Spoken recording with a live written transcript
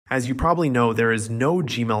As you probably know, there is no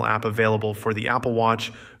Gmail app available for the Apple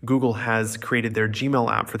Watch. Google has created their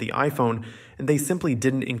Gmail app for the iPhone, and they simply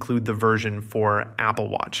didn't include the version for Apple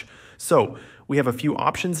Watch. So we have a few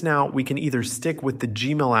options now. We can either stick with the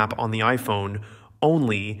Gmail app on the iPhone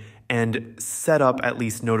only and set up at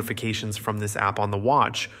least notifications from this app on the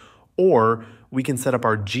watch, or we can set up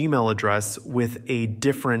our Gmail address with a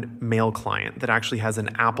different mail client that actually has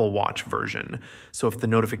an Apple Watch version. So if the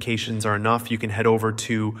notifications are enough, you can head over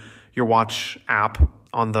to your watch app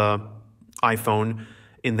on the iPhone.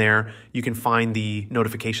 In there, you can find the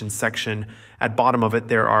notifications section. At bottom of it,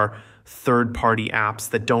 there are third-party apps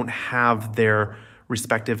that don't have their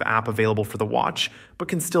respective app available for the watch, but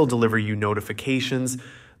can still deliver you notifications.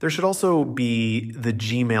 There should also be the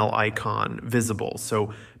Gmail icon visible,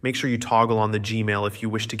 so make sure you toggle on the Gmail if you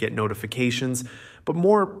wish to get notifications. But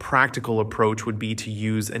more practical approach would be to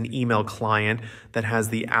use an email client that has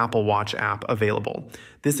the Apple Watch app available.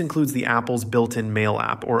 This includes the Apple's built-in mail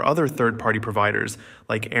app or other third-party providers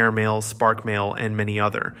like AirMail, SparkMail, and many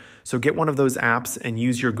other. So get one of those apps and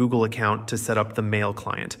use your Google account to set up the mail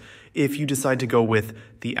client if you decide to go with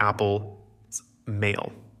the Apple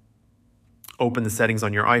Mail. Open the settings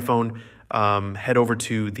on your iPhone, head over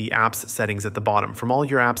to the apps settings at the bottom. From all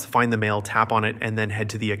your apps, find the mail, tap on it, and then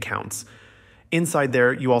head to the accounts. Inside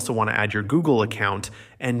there, you also want to add your Google account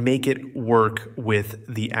and make it work with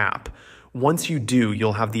the app. Once you do,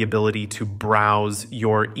 you'll have the ability to browse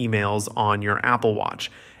your emails on your Apple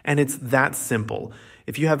Watch. And it's that simple.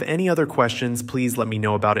 If you have any other questions, please let me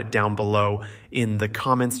know about it down below in the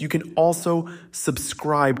comments. You can also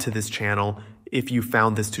subscribe to this channel if you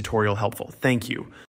found this tutorial helpful. Thank you.